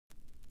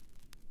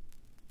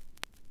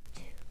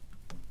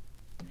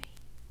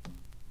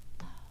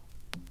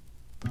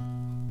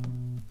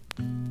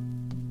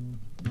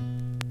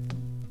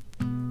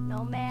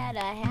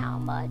matter how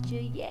much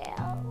you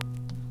yell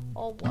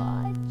or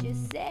what you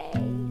say,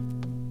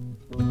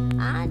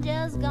 I'm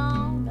just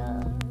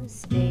gonna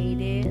stay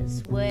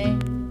this way.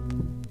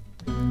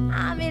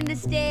 I'm in the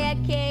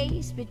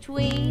staircase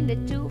between the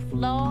two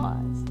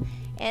floors,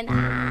 and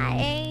I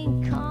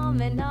ain't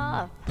coming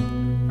up,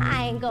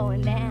 I ain't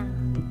going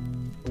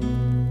down.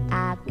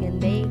 I can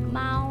make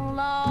my own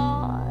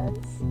laws,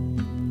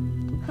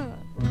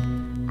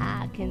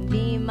 I can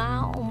be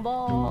my own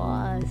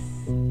boss.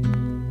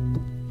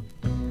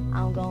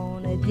 I'm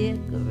gonna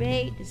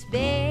decorate the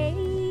space,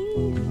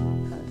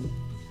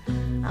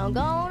 I'm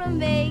gonna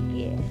make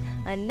it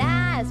a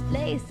nice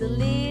place to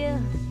live.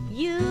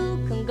 You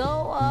can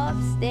go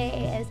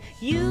upstairs,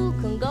 you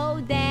can go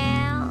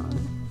down.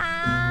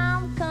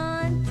 I'm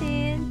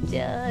content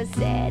just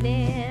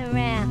sitting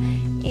around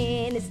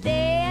in the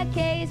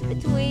staircase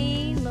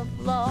between the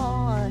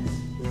floors,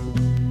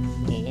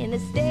 in the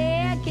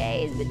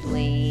staircase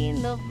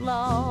between the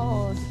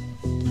floors.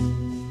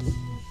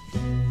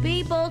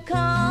 People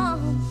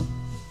come,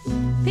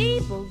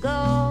 people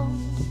go,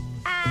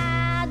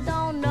 I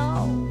don't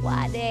know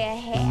why they're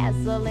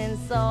hassling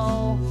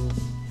so.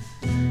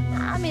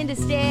 I'm in the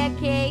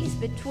staircase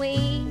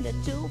between the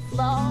two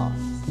floors,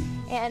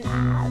 and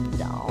I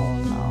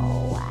don't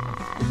know why.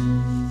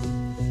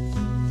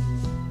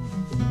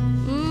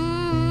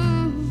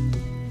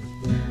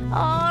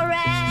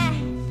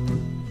 Alright,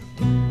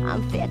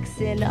 I'm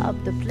fixing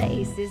up the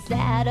places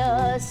that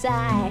are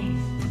aside.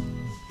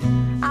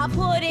 I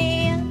put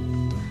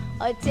in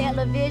a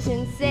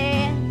television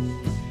set,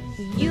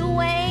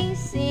 you ain't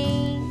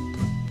seen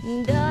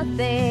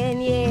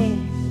nothing yet.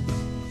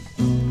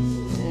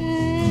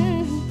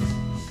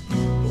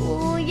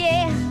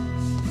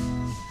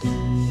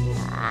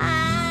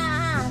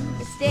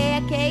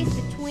 Staircase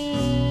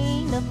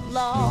between the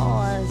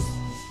floors,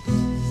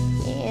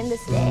 in the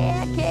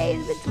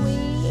staircase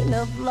between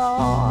the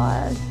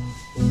floors.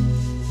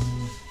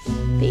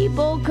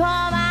 People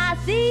come, I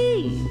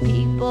see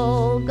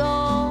people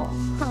go.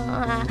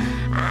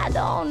 I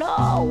don't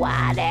know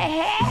why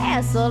they're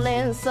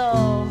hassling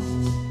so.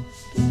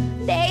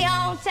 They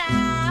on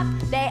top,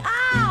 they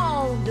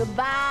on the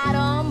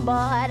bottom,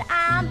 but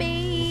I'm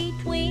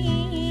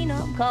between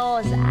them,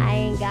 'cause I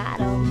ain't got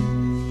them.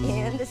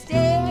 In the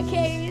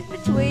staircase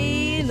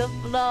between the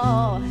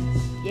floors,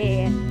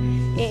 yeah,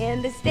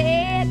 in the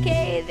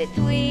staircase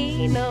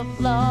between the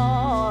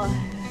floors.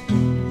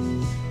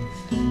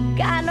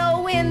 Got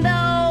no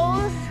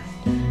windows,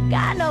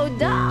 got no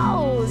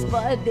doors,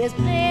 but there's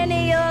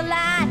plenty of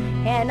light,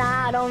 and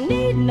I don't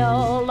need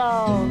no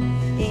law.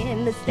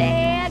 In the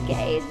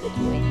staircase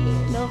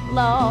between the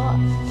floors,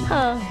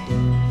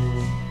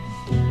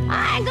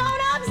 I ain't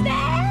going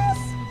upstairs.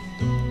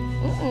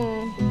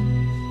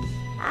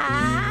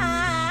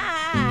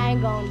 I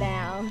ain't going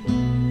down.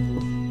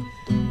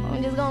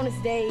 I'm just gonna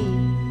stay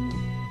in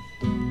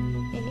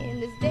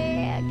the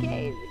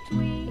staircase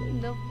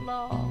between the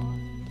floors.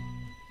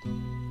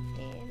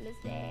 In the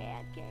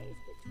staircase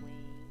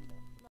between the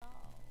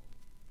floors.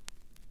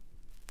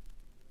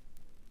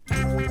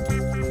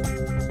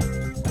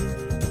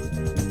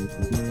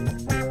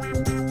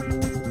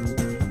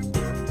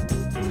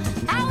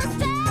 I was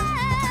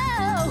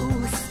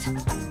toast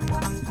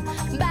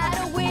by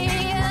the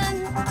wind,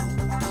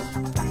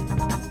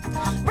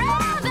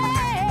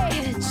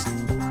 ravaged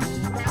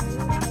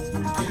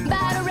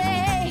by the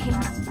rain.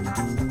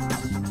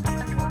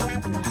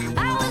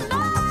 I was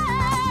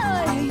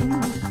born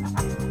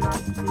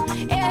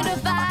in the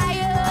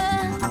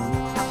fire.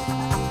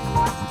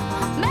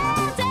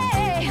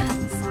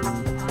 Mountains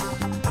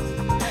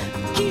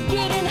keep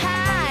getting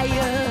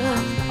higher.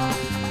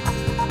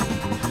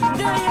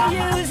 Do you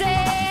use it?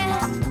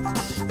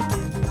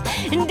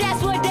 And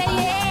that's what they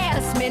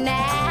ask me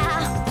now.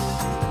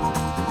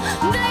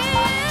 Do you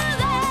use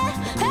it?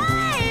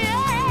 Hey,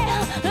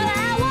 I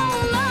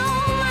won't know.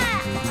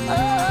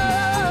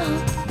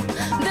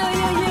 Do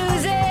you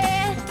use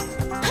it?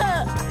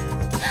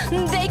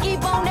 They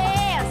keep on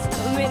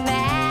asking me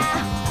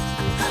now.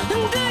 Do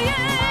you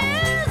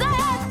use it?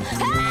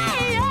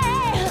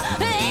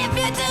 Hey, if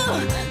you do,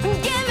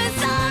 give me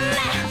some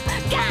now.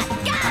 Got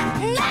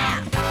now.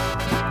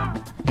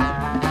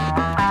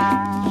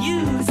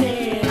 Use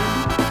it.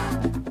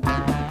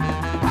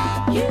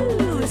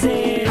 Use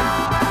it.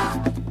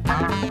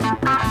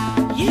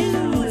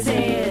 Use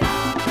it.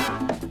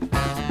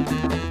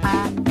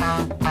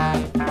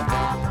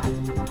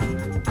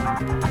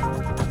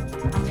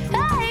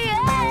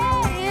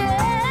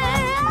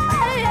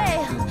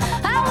 Hey,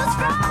 I was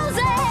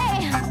frozen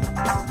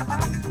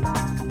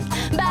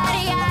by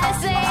the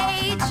ice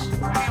age.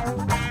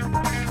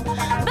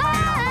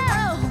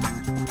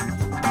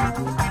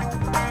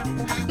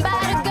 By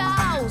the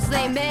gauze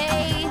they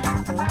made.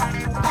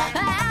 I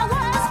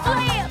was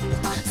flipped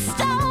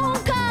stone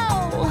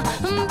cold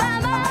by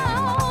my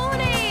own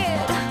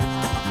head.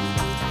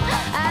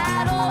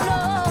 I don't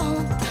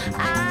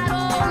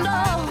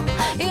know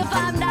if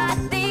I'm not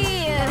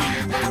dead.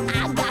 I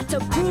got to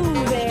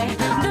prove it.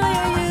 Do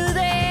you use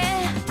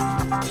it?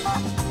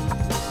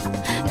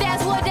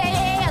 That's what they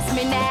ask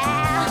me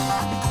now.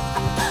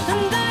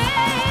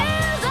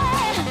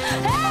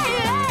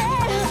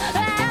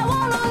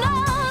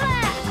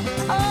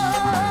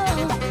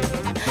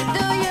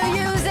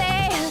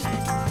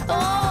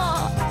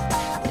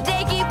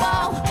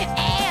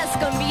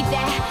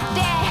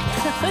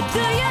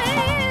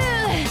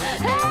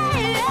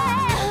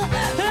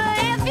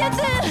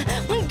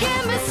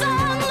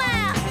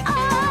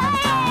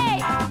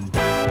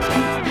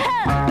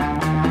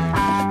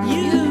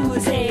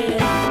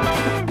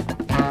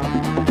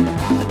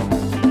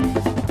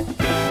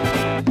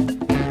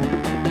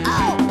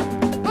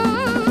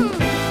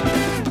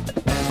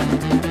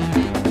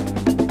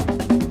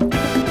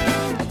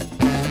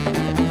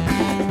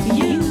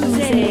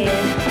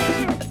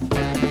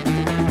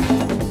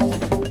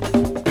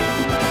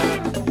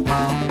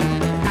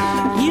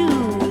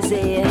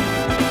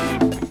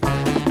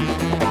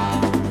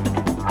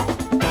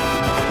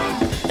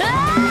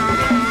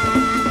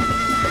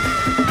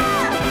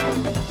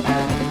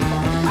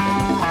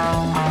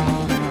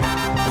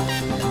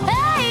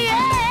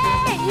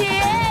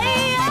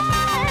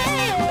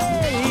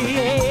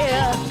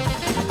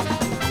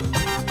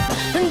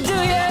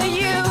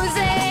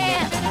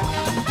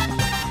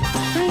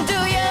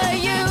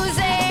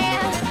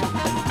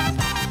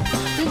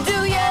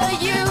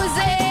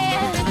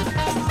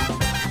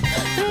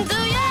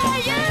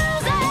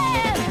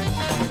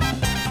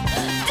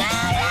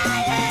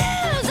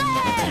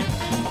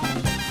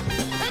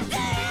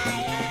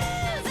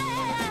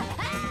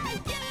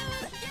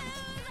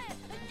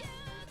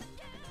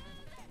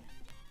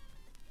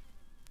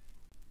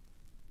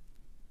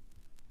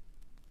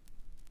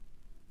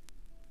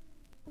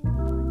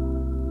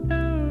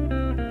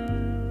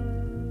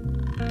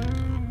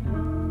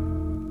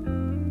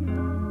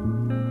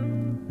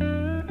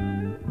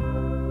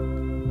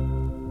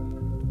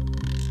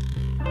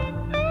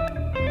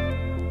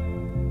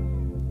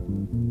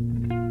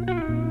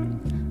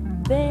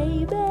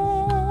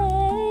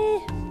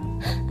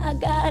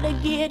 gotta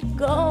get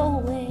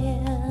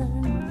going.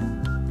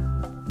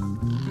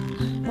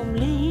 I'm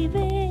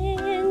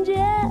leaving just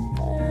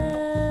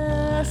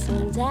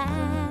in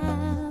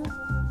time,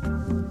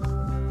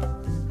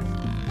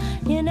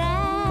 and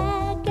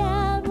I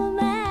got my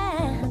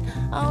mind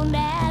on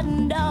that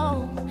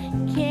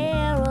North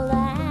Carolina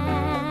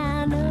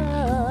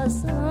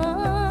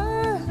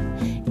sun,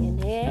 and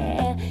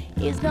yeah,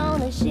 it's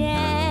gonna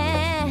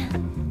shine,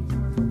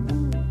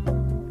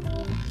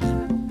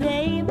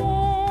 baby.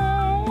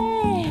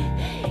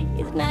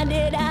 It's not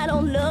that I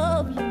don't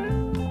love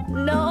you,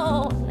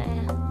 no, now.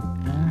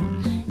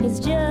 It's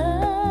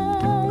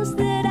just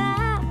that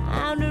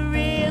I'm the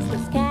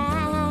restless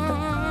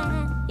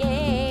kind,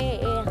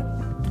 yeah.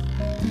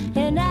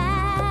 And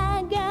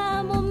I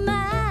got my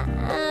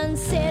mind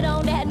set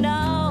on that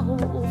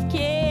North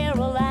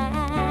Carolina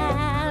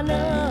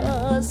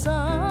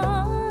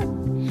sun,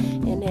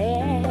 and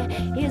yeah,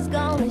 it's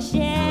gonna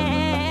shine.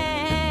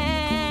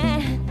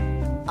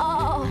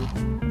 Oh,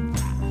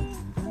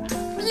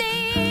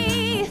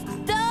 please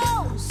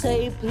don't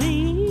say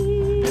please.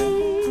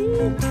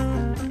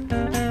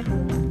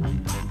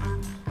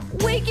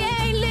 We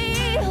can't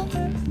live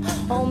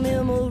on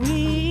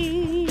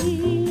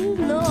memories,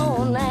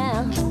 no,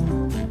 now.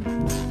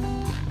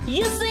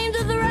 You seem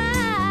to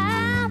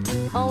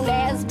thrive on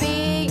that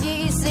big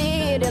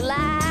city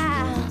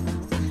life,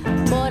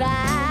 but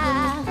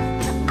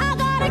I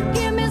gotta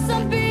give me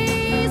some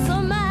peace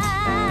of mind,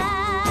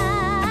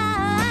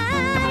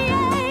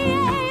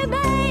 yeah,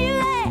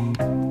 baby.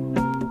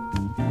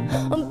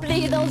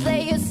 Please don't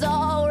say you're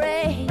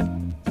sorry.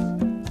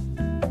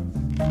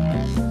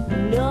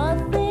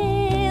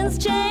 Nothing's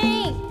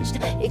changed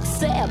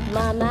except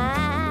my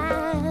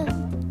mind,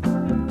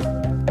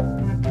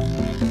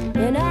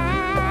 and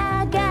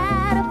I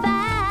gotta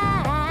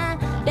find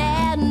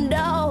that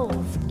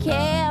North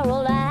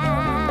Carolina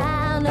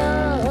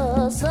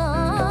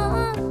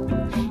sun,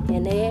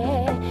 and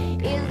yeah,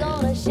 it's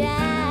gonna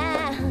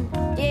shine,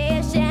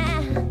 yeah,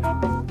 shine.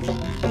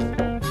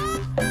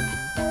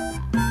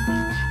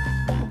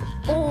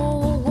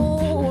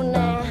 Oh,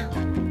 now.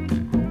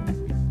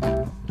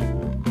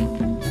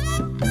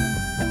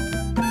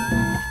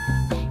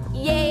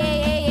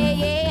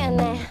 Yeah,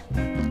 now.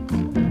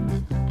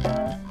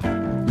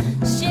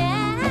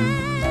 Shine.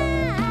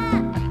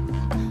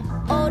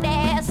 Oh,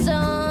 that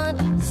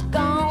sun's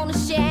gonna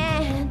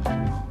shine.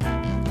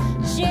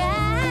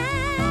 Shine.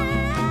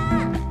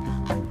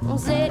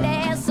 Say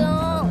that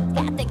sun,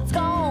 got it's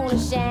gonna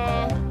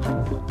shine.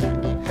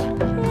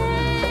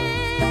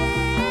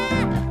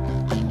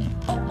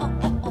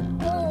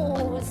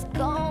 Oh, it's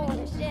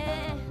gonna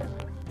shine.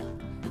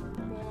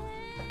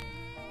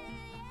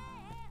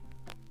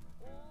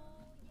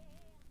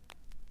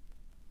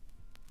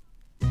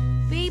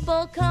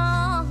 People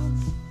come,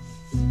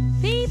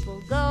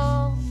 people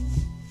go.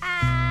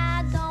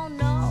 I don't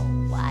know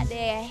why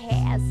they're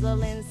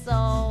hassling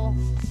so.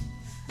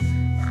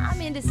 I'm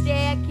in the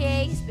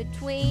staircase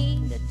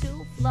between the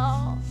two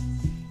floors,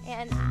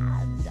 and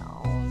I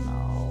don't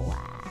know why.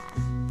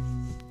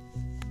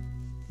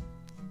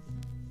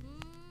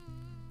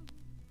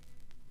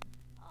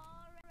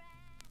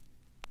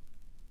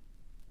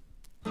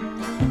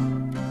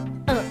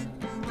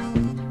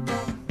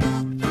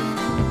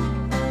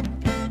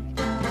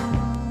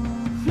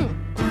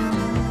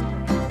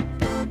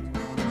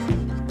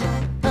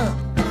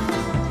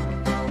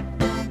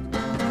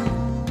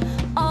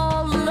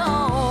 All all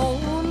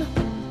alone,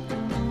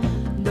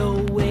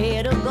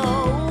 nowhere to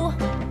go.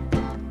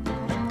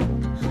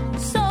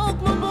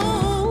 Soak my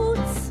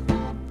boots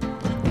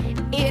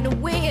in the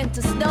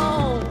winter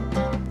snow.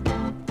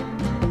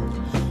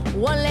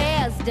 One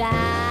last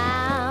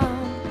down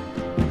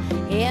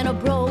in a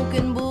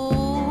broken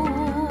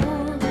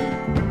boot.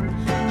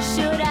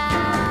 Should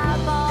I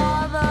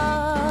bother?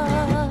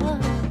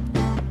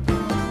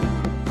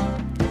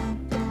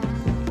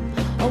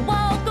 I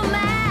walk a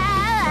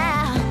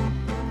mile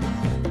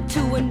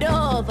to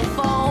another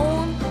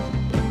phone.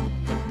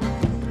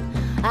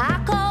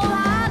 I call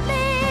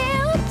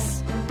Hardin,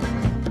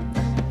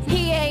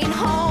 he ain't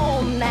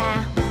home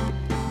now.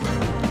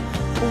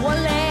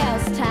 One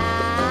last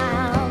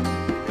time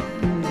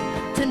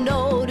to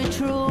know the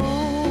truth.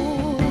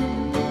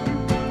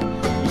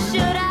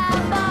 Should I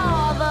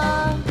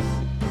bother?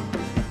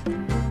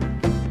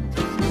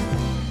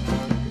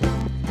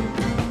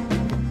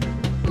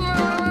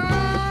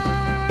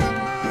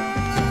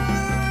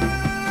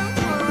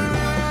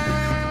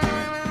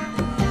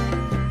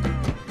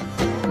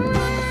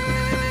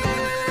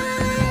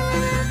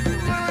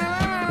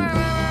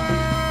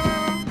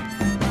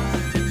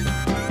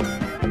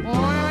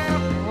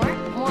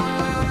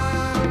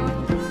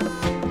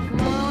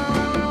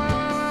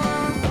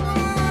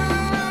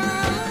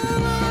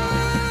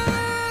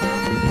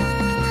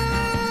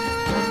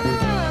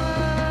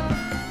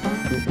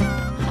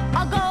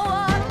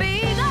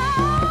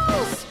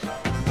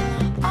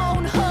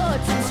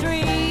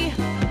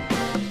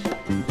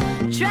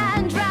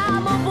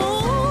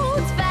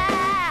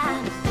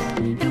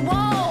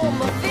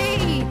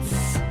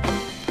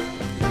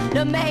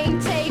 The main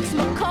takes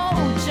my coat.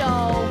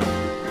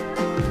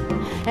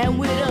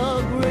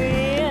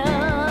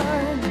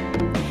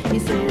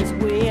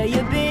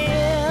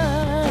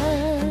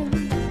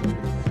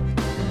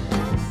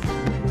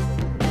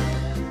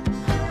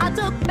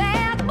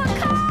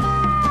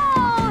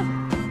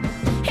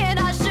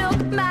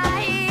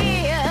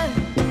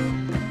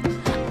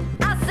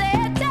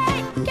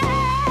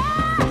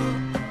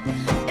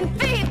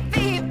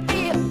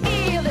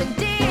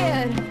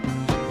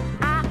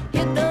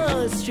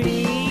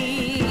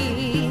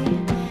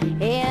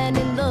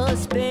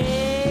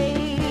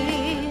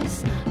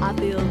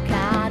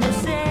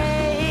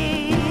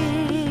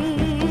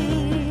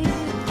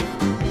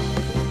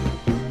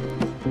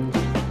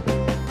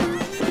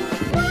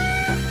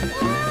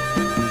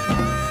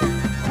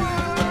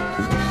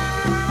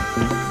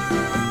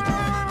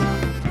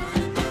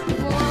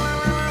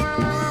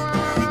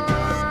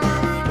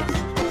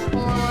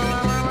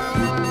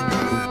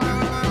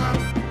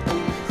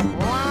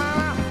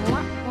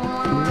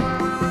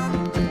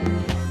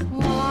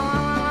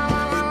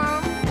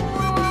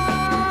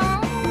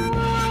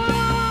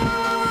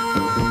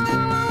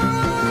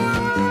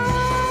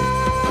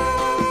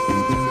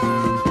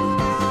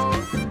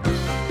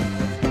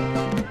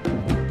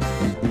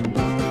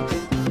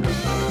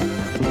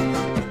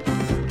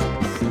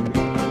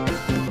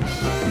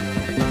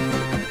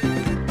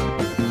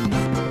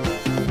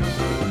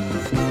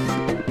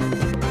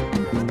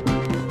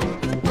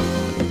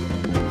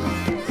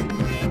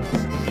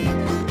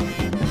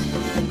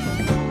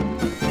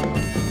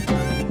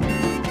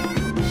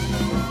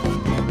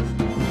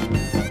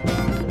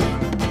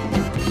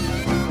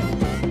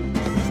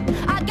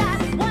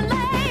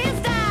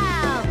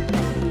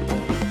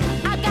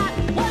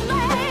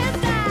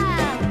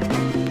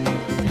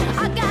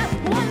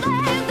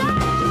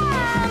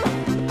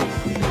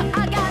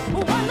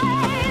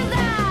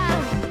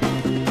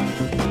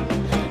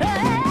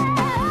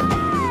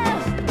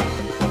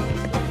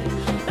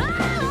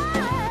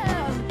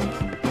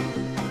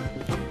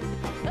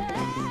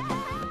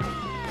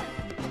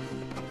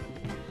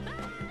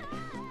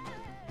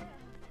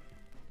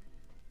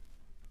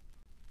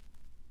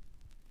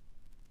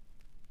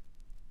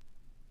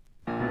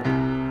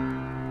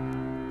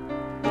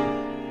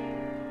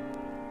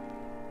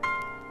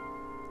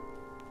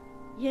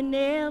 you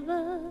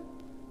never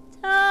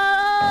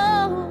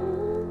told.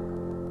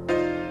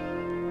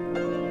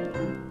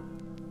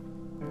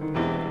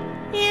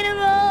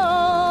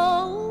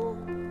 Anymore.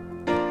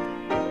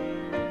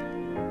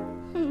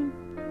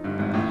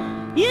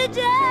 You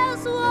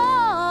just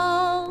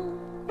walk,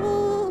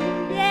 ooh,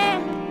 yeah,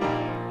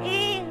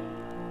 in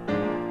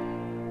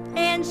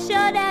and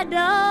shut that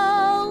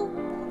door.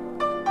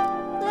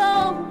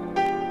 Oh,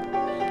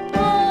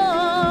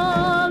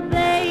 oh,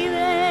 baby,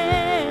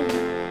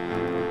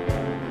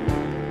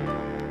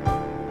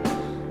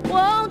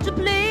 won't you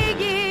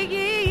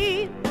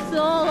please,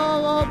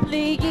 oh,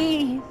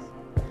 please,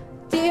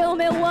 tell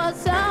me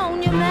what's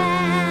on your mind,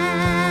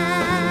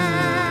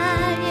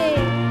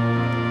 yeah.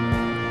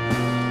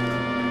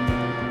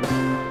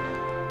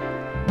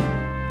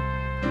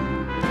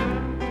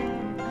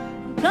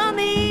 Come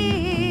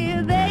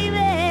here,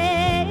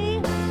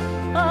 baby,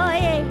 oh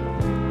yeah,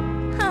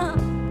 huh.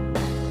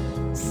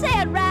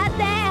 Sit right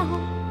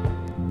down,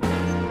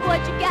 what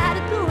you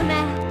gotta do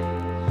now,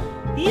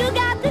 you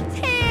got to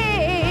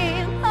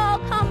tell, oh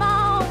come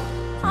on,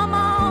 come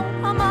on,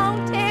 come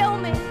on, tell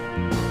me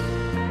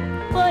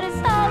what it's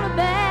all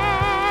about,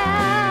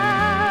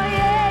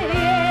 yeah,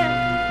 yeah.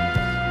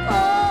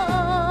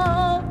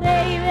 Oh,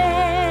 baby,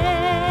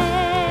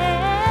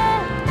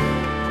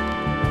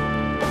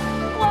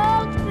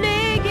 won't you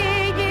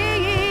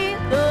please,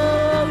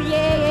 oh,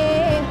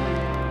 yeah,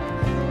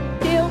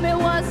 tell me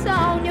what's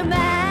on your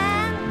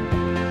mind,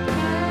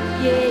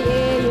 yeah,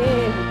 yeah,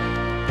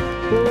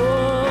 yeah,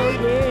 oh,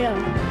 yeah.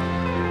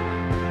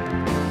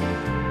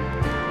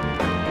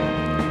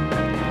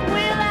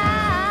 Well,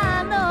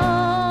 I know,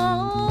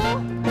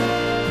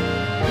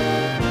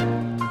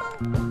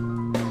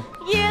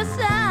 yes,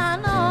 I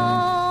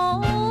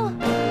know,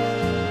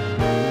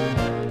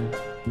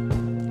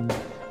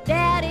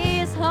 that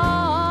is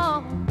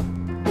hard,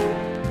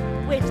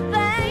 which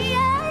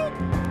thing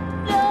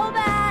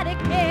nobody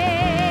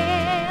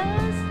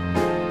cares,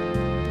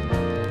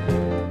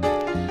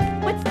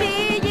 but still,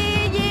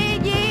 yeah, yeah,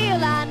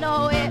 yeah, I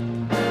know it.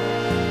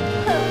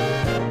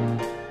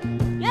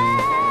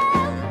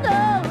 Yes, no.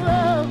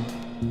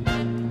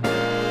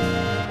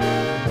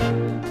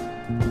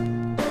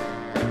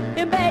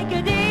 You make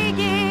it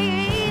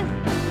easier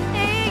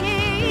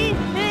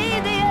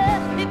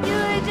if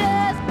you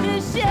just to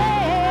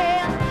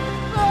share.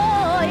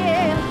 Oh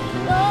yeah,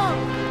 oh,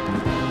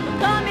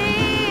 come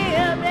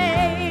here,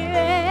 baby,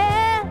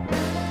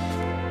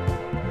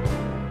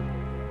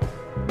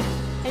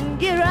 and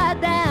get right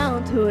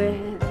down to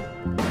it.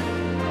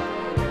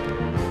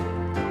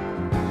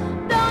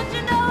 Don't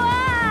you know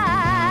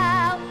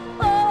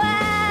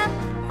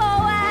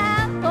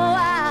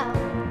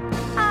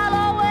I'll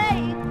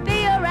always be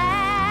around,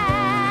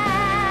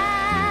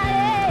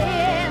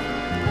 yeah.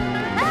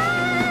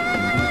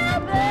 Ah,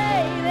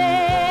 baby,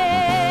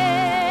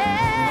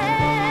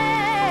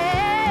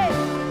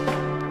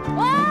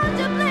 won't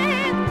you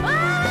please,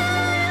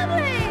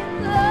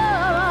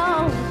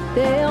 oh,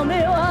 tell me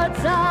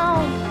what's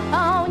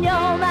on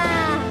your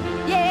mind,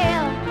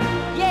 yeah,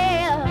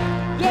 yeah,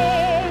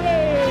 yeah,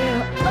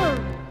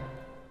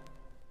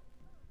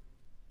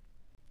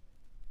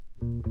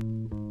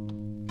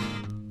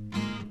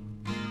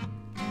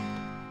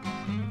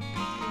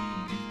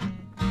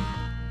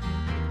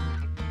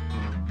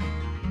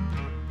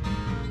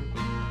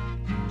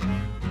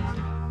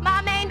 My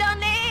man don't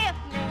leave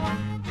me,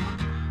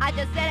 I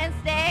just sit and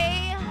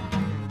stay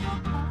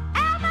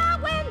out my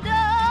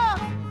window,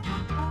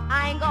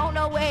 I ain't going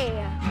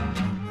nowhere.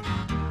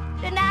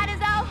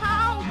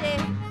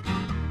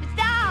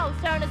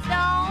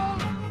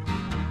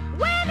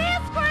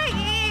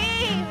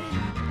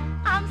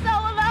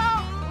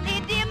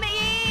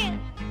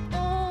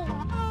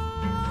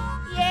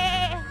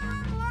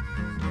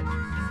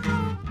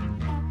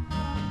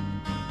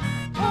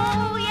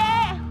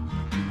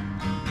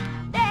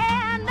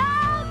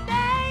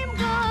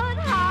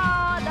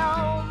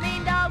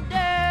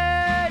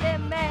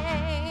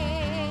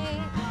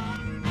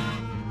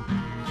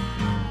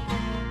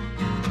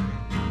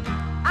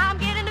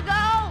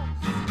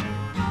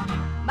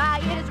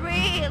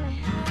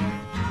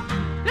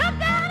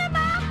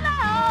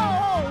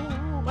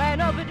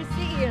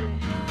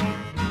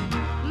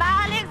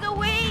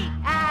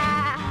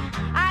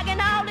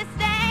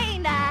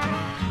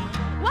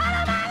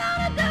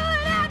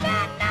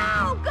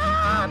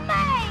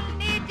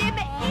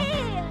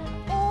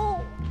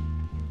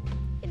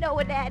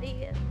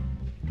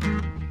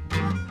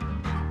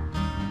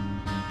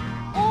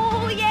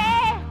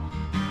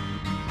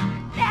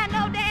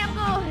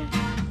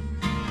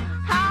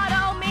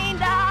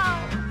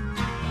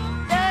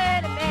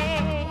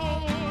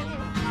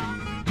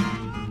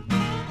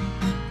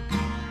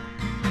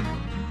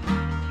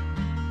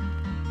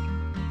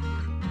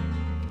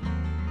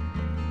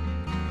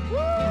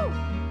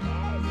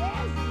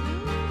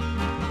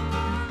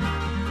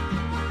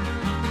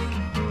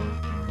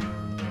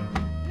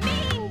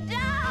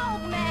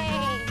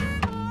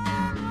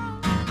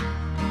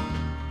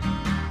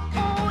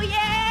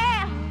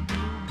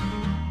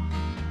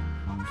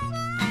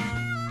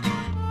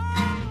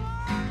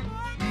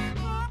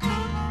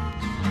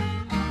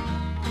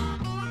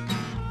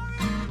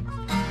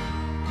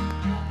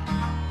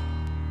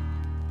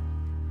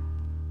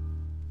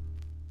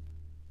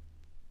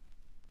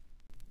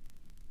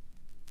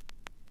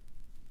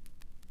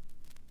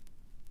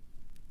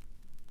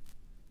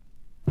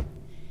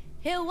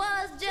 It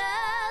was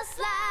just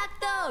like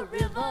the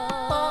river,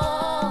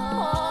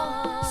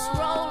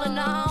 rolling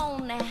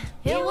on.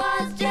 It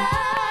was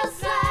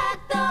just like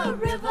the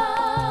river.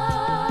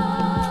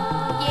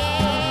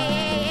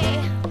 Yeah,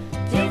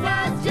 it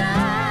was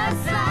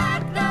just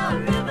like the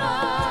river.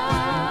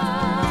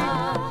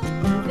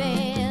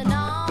 Moving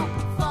on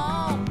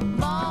for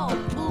more,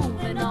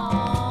 moving on.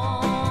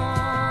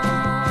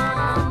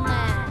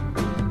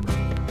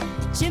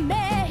 Jimmy.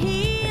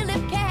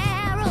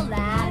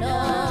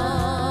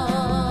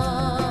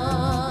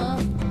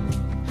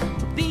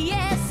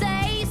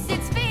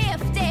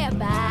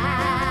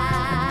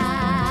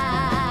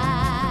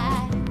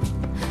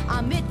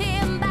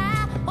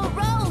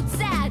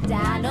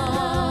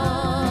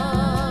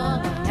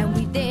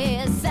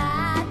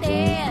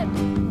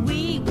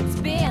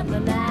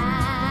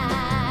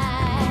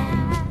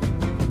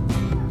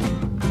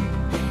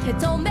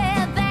 Told me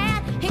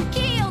that he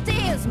killed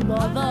his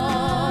mother.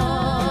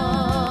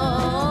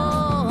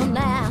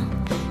 Now,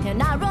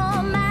 and I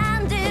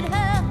reminded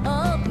her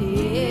of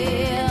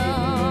him.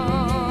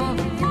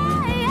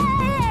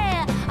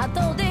 Yeah, I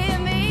told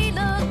him he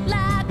looked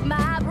like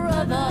my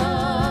brother.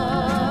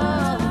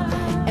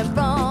 And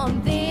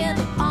from then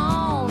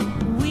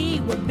on, we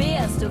were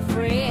best of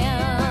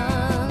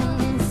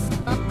friends.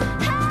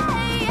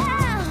 Hey,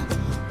 yeah,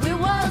 we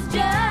was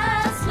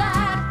just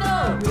like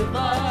the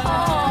river.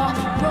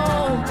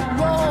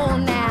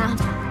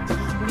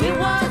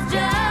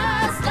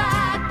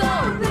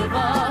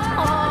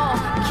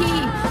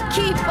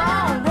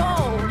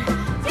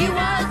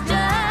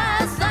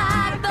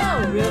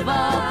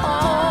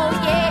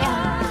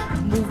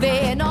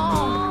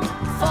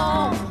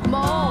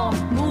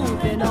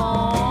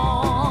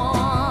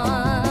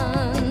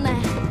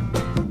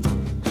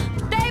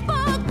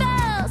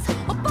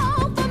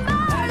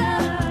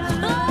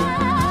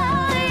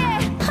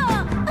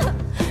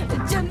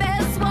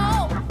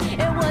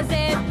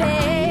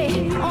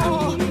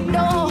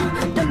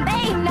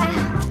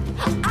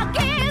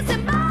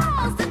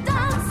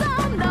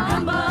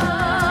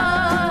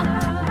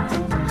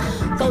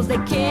 They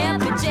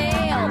kept in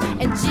jail,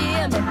 and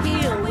Jimmy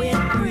Hill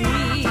went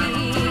free.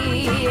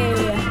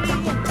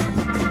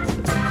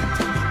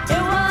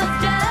 It was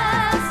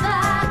just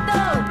like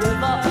the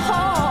river,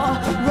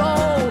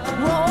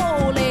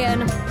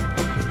 rolling.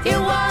 It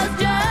was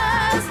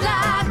just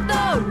like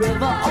the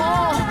river,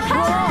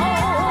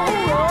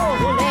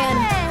 rolling.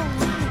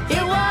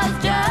 It was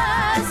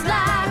just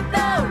like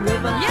the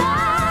river,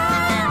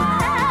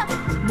 yeah.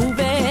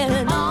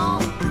 Moving on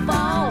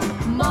for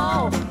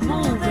more,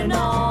 moving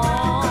on.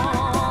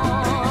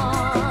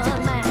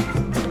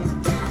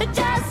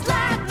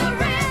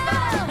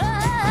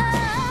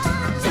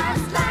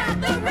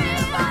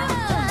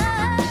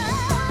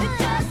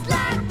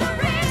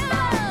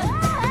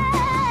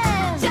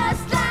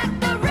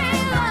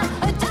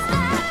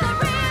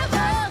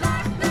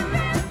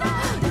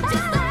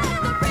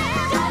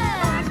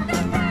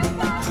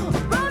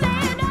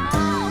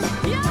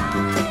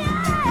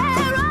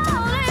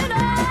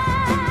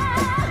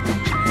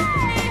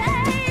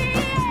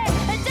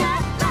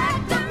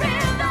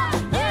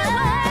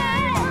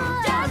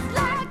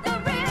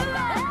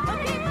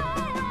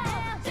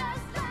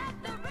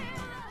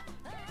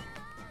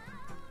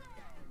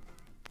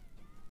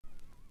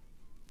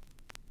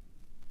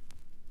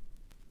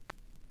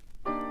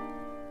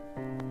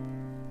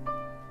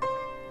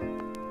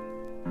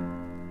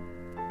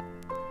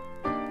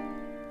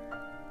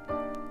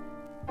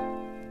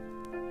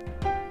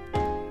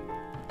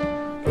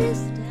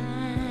 This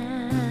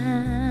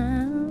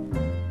time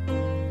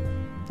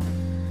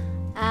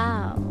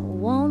I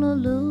wanna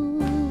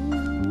lose.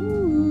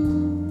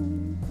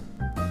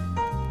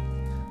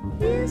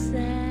 This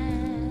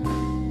time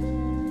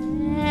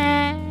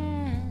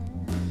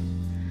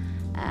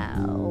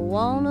I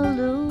wanna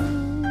lose.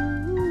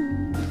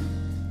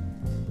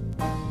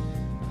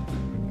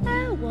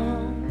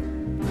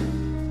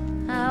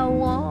 I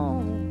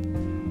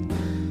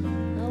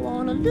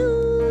wanna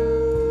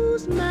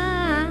lose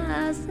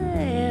myself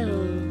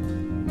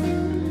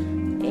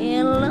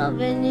in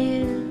loving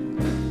you.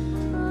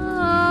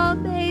 Oh,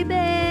 baby,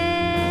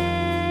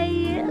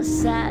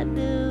 yes I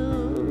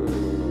do.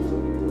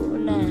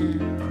 Now,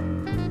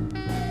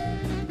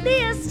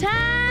 this time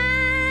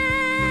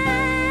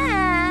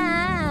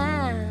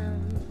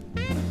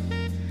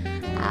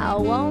I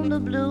want the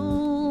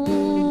blues.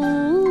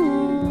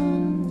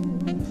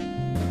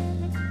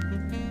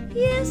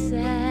 Yes,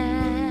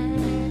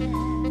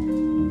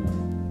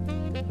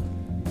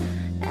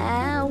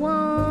 I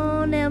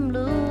want them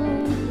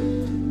blues.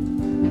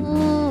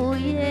 Ooh,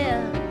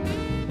 yeah.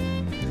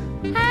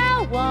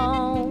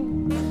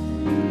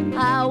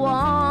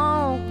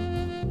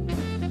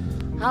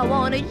 I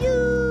wanna use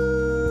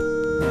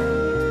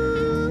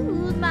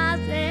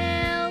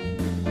myself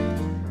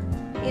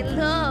in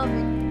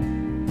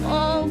loving you.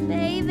 Oh,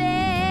 baby,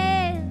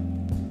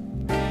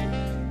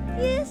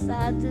 yes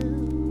I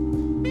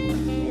do.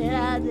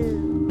 Yeah, I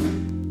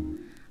do.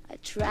 I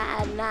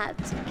try not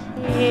to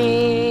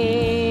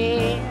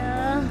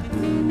care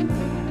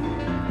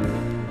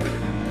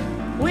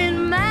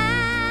when my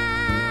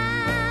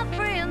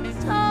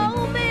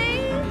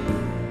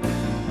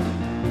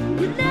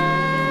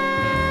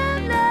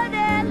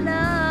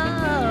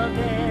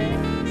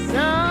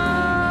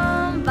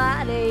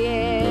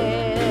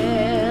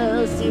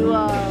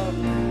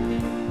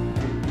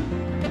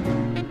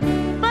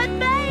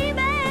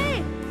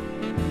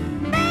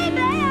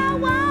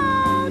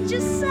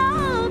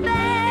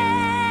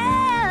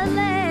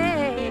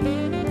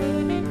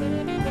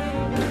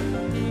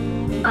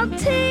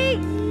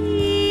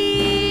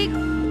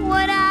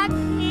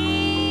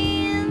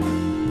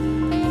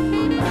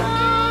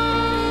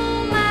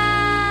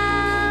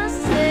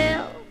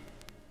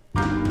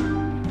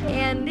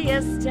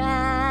this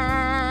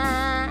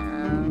time.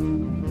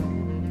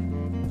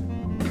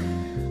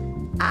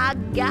 I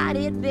got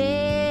it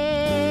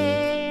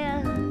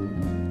there.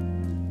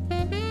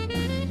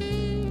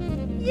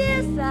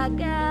 Yes, I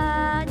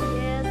got,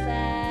 yes,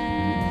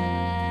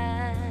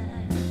 I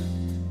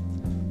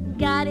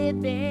got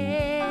it there.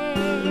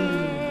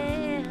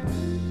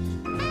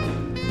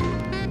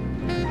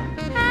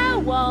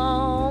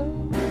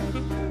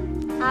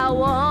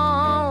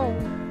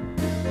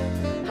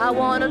 I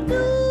wanna lose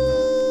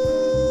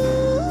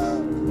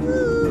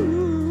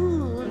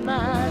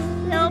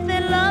myself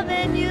in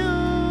loving you.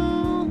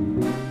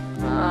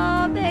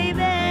 Oh, baby,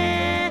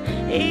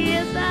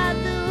 yes, I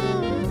do.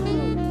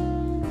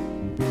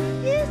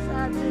 Yes,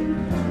 I do.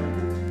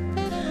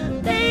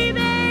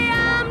 Baby,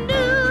 I'm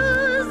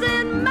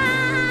losing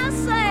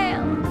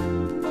myself.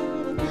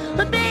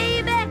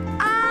 Baby,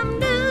 I'm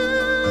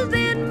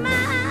losing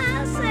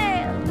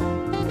myself.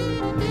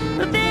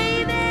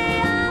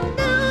 Baby, I'm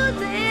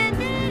losing.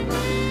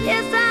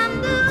 Yes,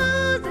 I'm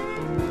losing.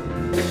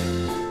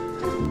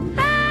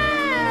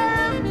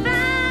 I'm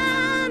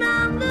found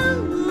I'm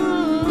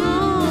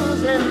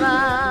losing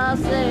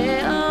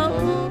myself.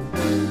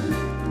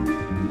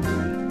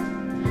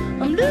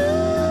 I'm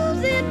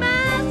losing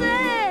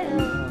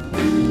myself.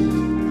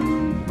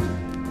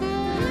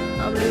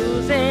 I'm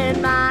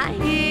losing my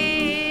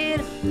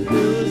head,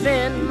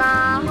 losing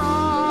my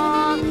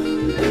heart,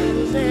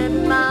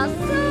 losing my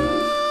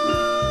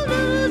soul,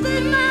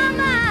 losing my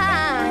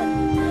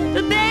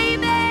mind.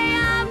 Baby,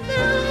 I'm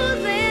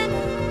losing.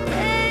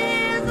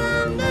 Yes,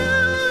 I'm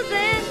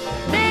losing.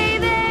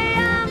 Baby,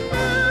 I'm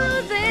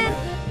losing.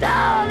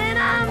 Darling,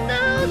 I'm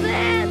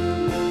losing.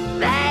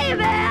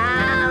 Baby,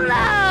 I'm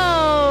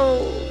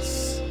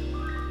lost.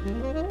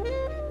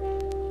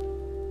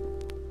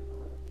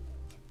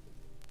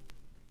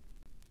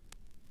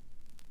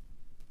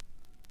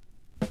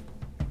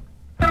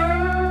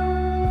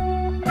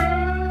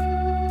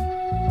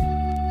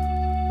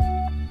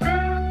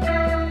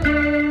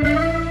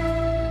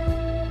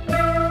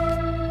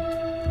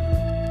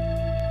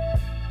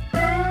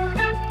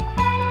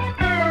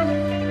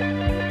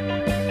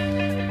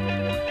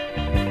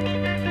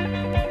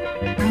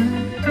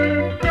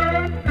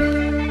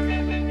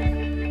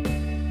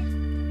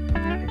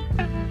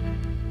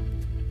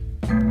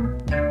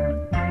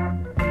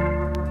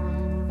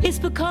 It's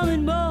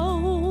becoming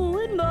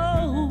more and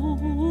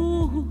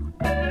more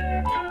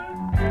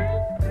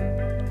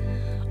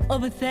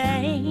of a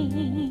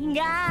thing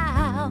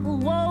I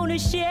wanna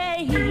share.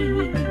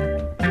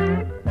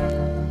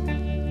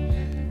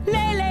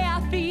 Lately I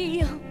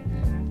feel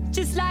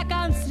just like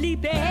I'm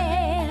sleeping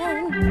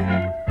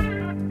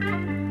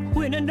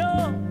when I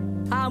know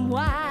I'm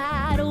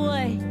wide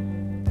awake.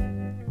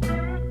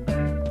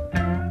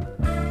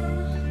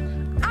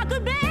 I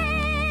could be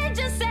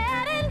just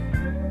sitting,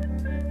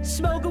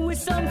 smoking with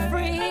some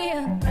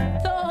friend,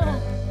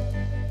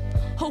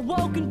 or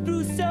walking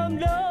through some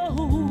low.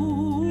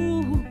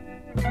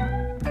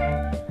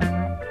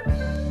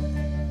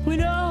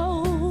 When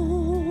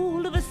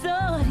all of a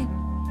sudden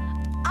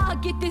I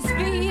get this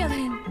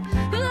feeling,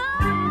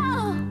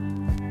 oh,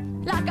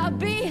 like I've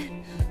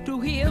been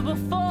through here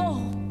before.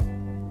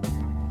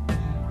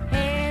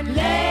 And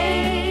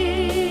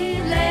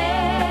lately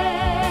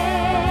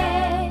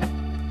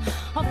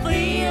I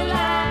feel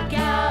like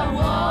I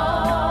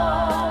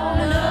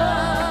wanna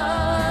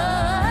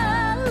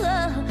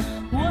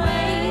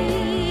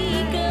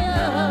wake up,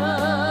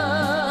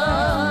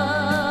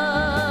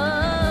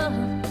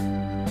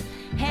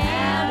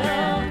 out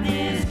of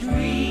this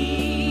dream.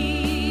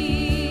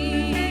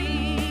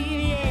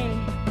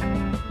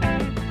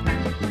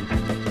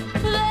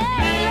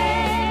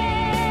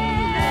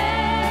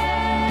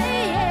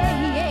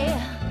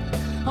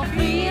 I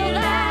feel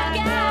like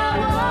I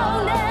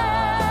wanna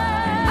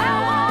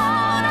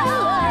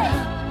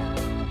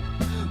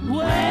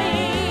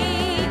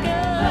wake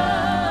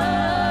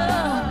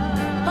up,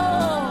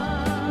 oh,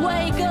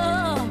 wake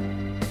up,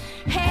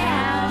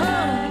 out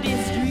of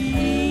this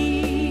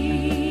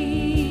dream,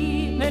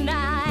 and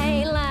I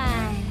ain't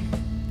lying.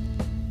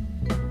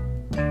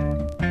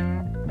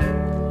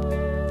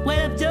 Well,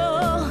 I've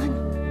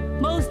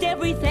done most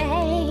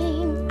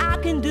everything I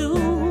can do,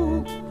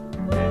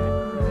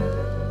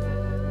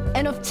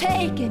 and I've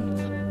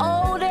taken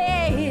all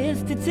there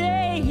is to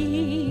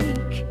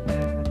take.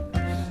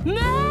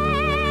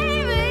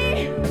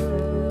 Maybe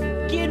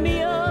get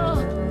me up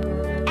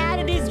out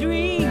of this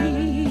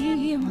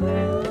dream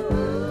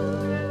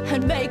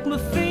and make me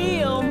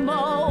feel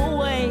more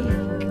awake.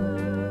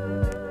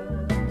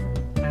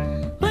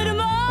 But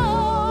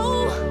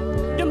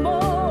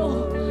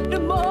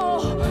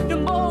the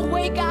more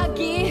awake I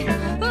get,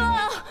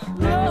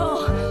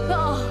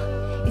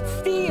 it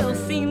still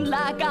seems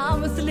like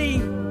I'm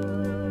asleep.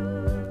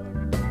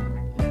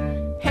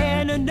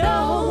 And I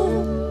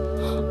know,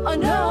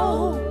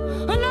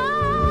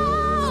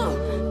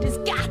 there's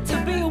got to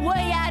be a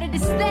way out of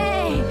this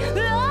thing.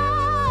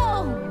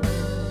 No,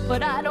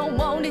 but I don't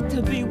want it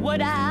to be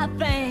what I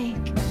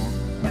think.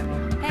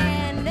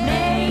 And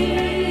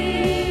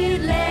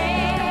lately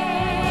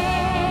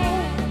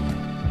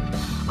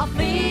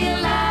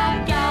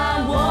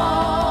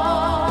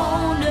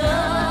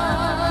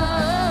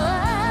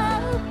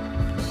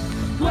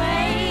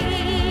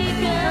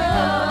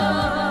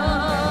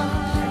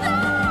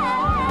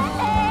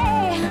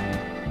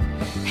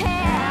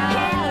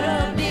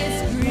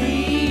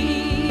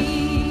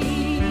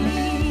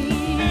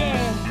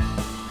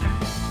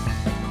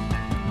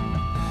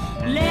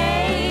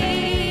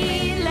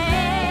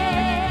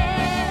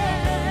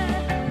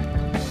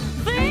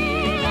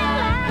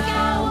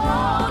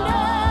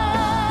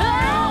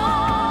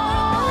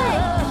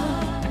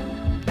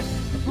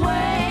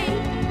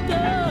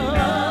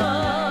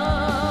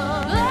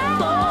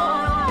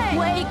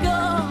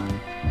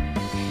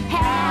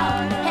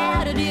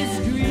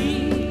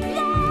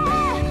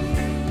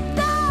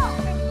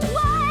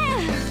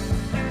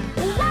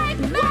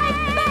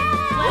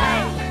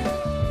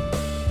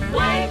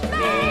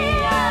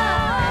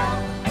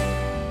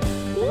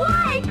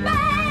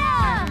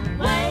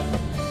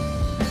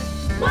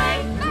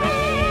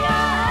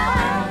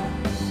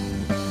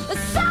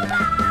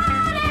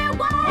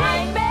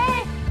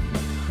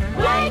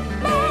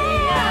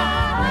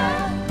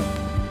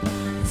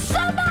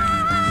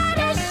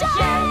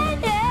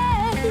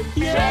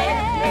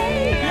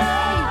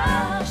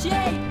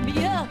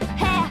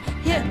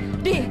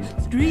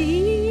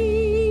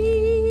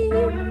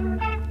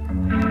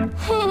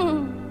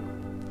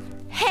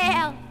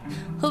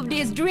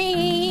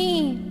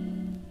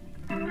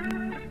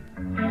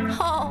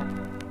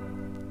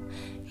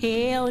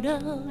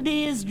of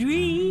this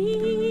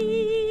dream.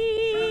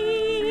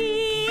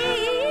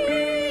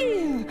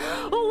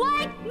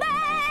 Wake me,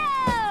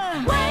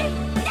 wake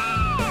me,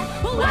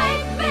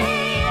 wake me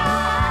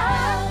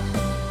up,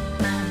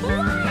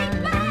 wake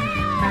me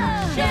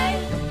up,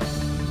 shake,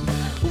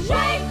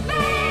 wake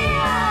me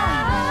up.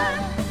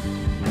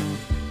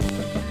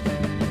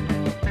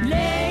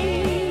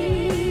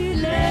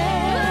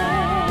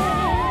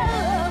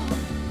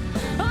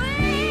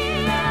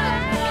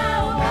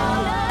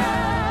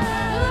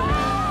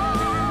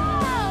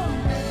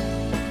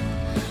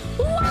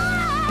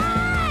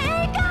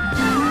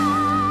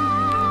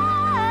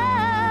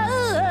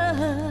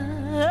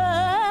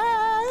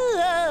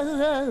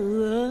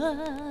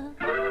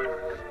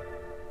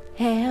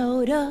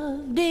 Out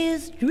of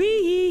this dream.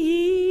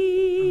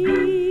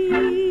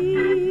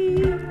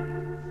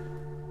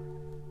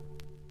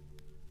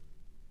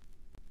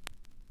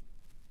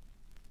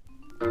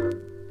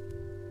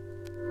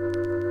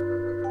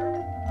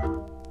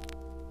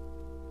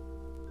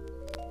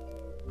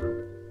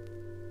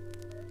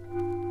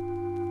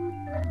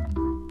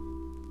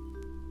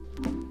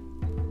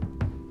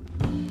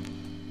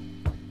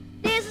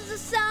 This is a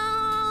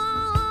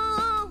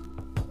song.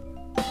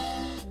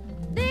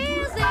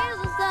 This is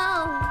a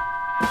song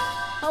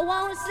I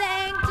wanna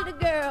sing to the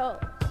girls.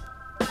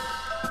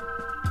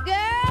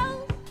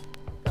 Girls,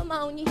 come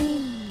on, you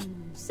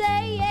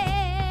say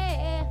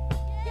yeah.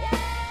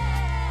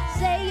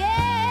 Say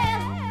yeah,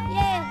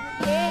 yeah,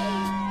 yeah,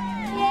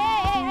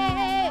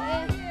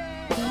 yeah.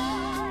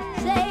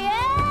 Say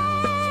yeah,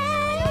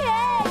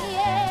 yeah,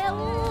 yeah.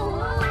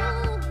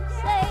 Ooh,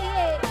 say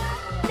yeah.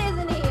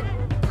 Listen here.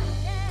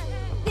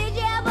 Did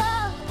you ever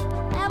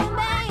have a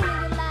man in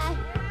your life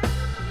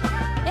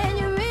and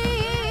you really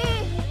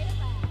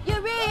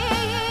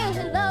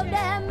love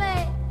that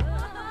man,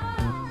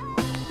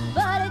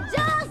 but it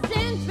just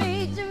didn't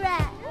treat you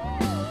right?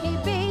 He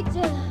beat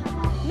you,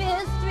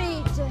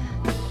 mistreat you,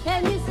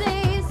 and you say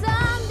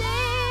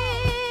someday,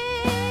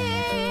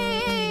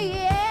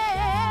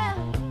 yeah,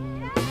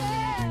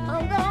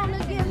 I'm gonna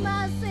get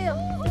myself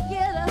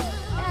together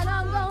and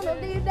I'm gonna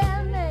leave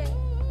that man,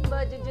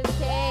 but you just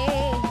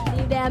can't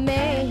leave that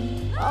man.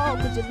 Oh,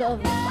 but you love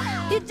him.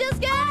 You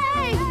just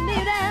can't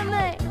leave that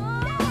man.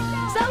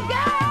 So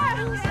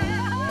girls,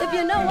 if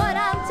you know what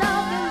I'm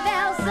talking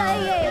about, say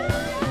yeah.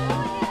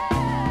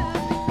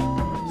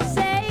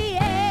 Say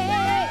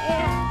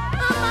yeah.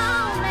 Come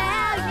on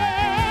now,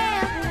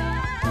 yeah.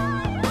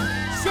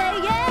 Say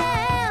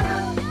yeah.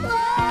 Oh,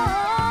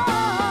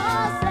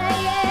 say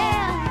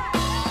yeah.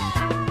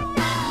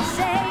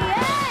 Say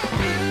yeah.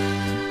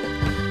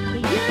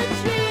 You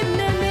treat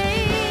me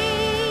mean,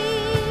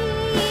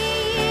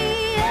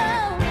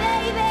 oh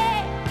baby,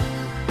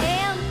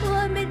 and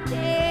put me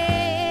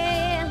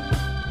down.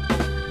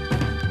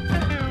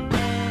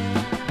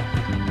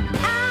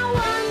 I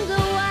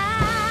wonder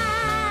why,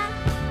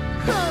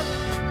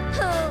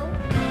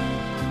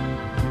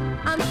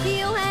 I'm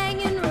still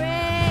hanging around.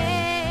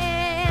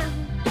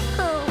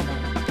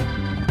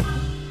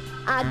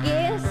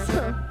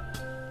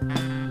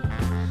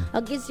 I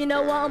guess you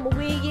know all my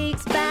weak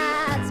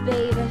spots,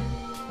 baby,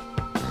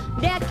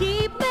 that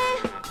keep me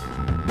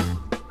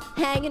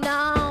hanging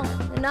on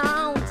and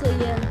on to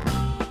you.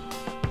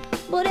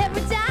 But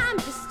every time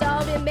you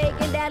started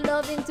making that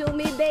love into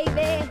me,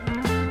 baby,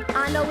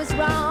 I know it's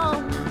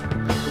wrong,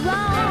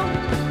 wrong,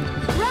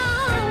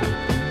 wrong.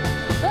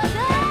 But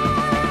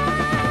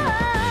girl,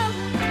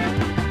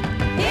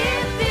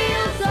 it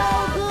feels so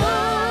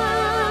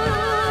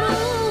good.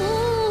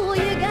 Ooh,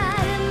 you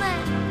got it,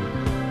 man.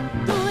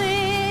 Do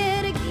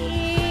it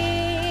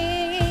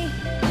again.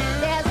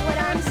 That's what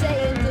I'm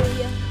saying to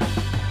you.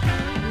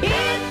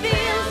 It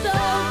feels so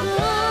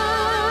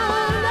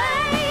good,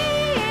 man.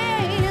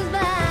 It's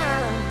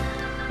fine.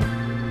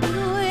 Do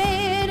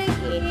it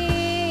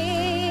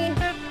again.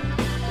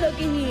 Look at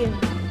here.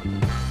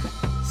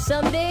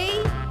 Someday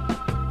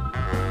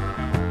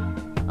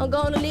I'm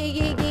gonna leave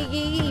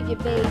you,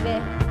 baby.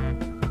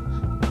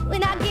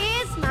 When I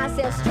get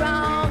myself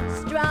strong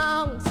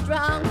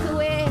to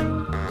it.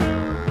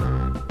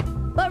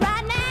 But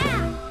right now,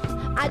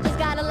 I just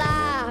gotta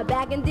lie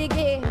back and dig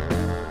it.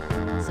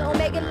 So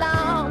make it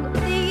long,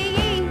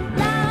 dig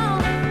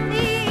long,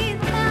 dig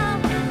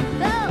long,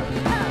 long,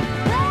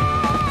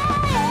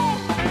 long.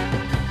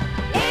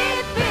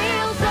 It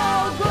feels so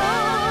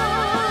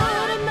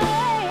good, and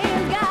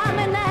man got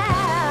me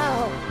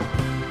now.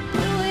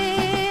 Do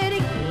it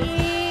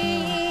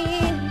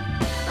again,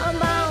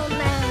 come on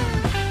now,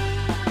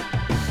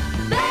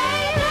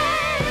 baby,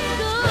 it's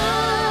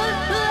good.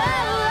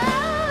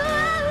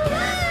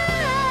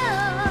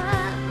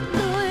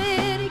 Do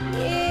it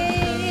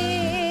again.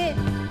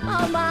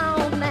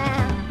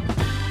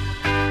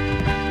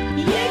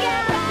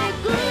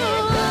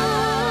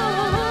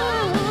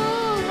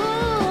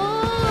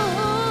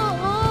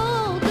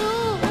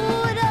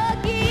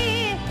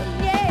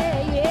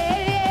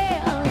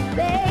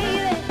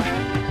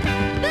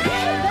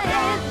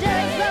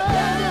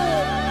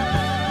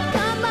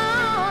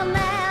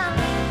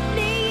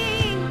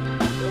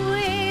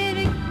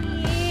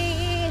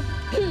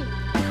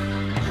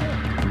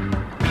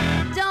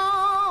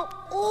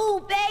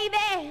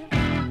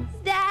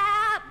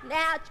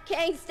 out, you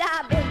can't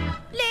stop it.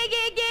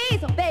 Liggy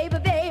geese, oh baby,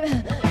 baby,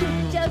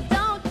 you just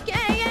don't, you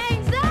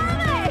can't stop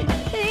me.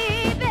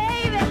 Hey,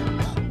 baby,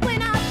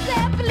 when I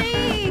say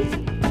please,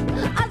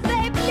 I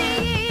say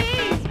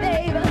please,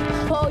 baby.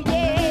 Oh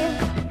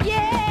yeah,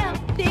 yeah,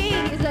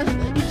 please.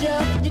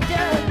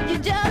 You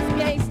just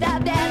can't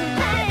stop that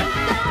thing.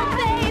 Don't,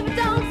 baby,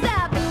 don't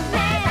stop it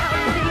now,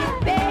 please,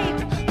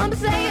 baby. I'm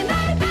saying,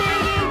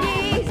 liggy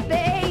geese,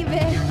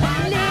 baby,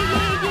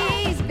 liggy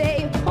geese,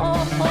 baby.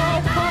 Oh,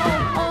 oh, oh,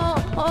 oh,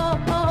 oh,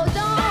 oh,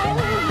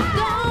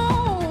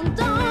 don't,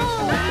 oh,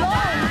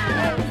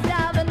 can't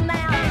stop it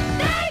now,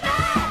 baby.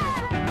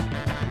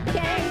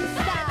 Can't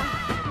stop,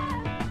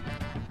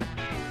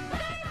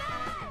 baby,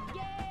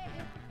 yeah,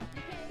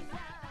 you can't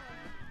stop.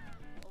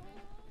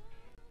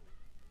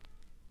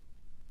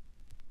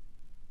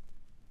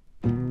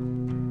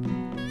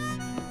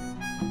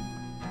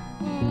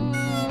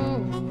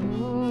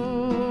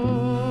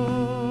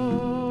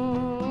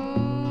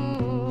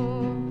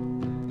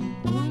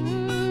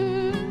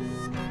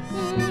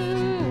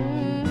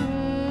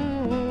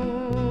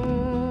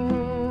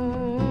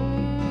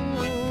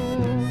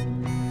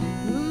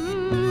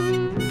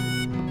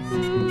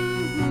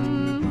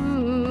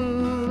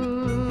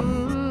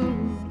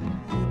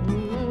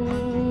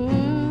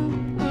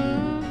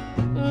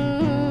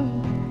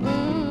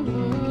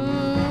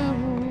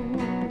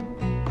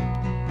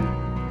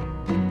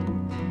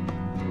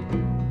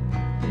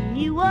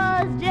 You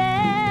was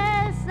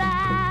just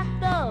like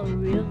the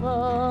river,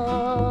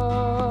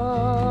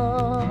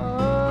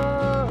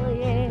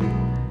 yeah.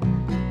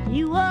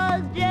 You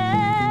was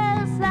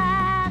just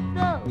like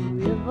the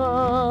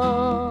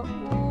river,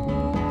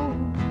 ooh,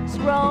 it's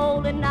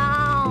rolling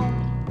on.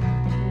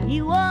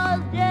 You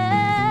was just